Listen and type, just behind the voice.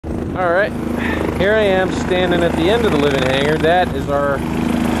Alright, here I am standing at the end of the living hangar. That is our,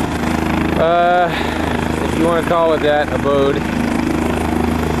 if you want to call it that, abode.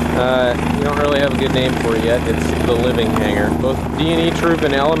 You don't really have a good name for it yet. It's the living hangar. Both D&E troop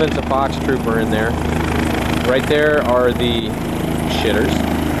and elements of Fox troop are in there. Right there are the shitters.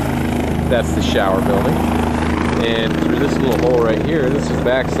 That's the shower building. And through this little hole right here, this is the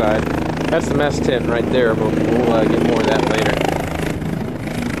back side. That's the mess tent right there, but we'll get more of that later.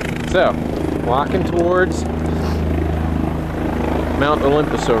 So, walking towards Mount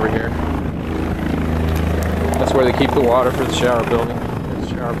Olympus over here. That's where they keep the water for the shower building. There's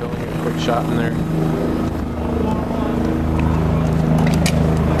the shower building, a quick shot in there.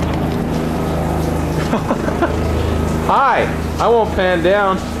 Hi! I won't pan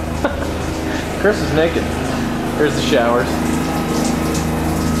down. Chris is naked. Here's the showers.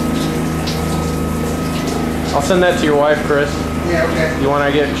 I'll send that to your wife, Chris. Yeah, okay. You want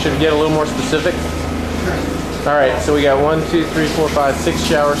to should get a little more specific? Sure. Alright, so we got 1, 2, 3, 4, 5, 6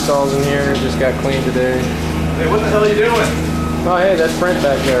 shower stalls in here. Just got cleaned today. Hey, what the hell are you doing? Oh, hey, that's Brent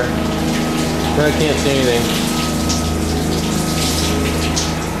back there. I can't see anything.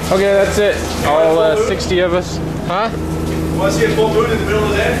 Okay, that's it. All 60 of us. Huh? You want to see a full moon in the middle of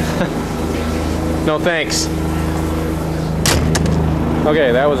the day? No, thanks.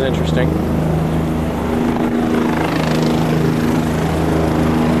 Okay, that was interesting.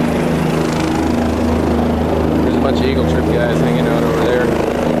 There's a bunch of Eagle Trip guys hanging out over there.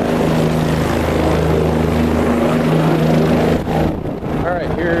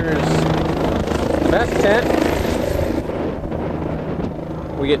 Alright, here's that tent.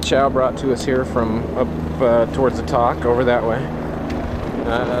 We get chow brought to us here from up towards the talk, over that way.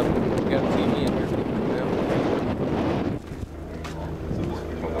 We got a TV in here.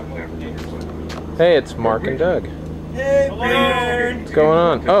 Hey, it's Mark and Doug. Hey, man. What's going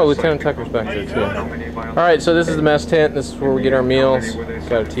on? Oh, Lieutenant Tucker's back there too. Alright, so this is the mess tent. This is where we get our meals.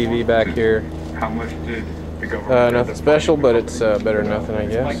 Got a TV back here. Nothing special, but it's better than nothing, I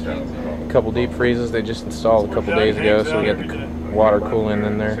guess. A couple deep freezes they just installed a couple days ago, so we got the water cooling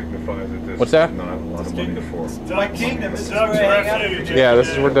in there. What's that? My kingdom is Doug's refuge. Yeah, this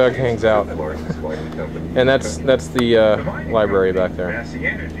is where Doug hangs out. And that's the library back there.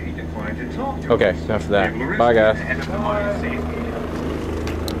 Okay, enough of that. Bye, guys.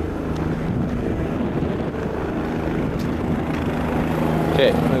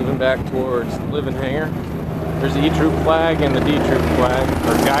 Okay, moving back towards the living hangar. There's the E-Troop flag and the D-Troop flag,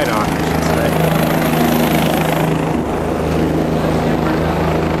 or guidon, I should say.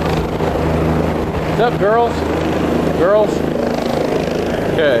 What's up, girls? Girls?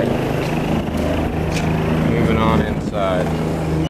 Okay. Moving on inside.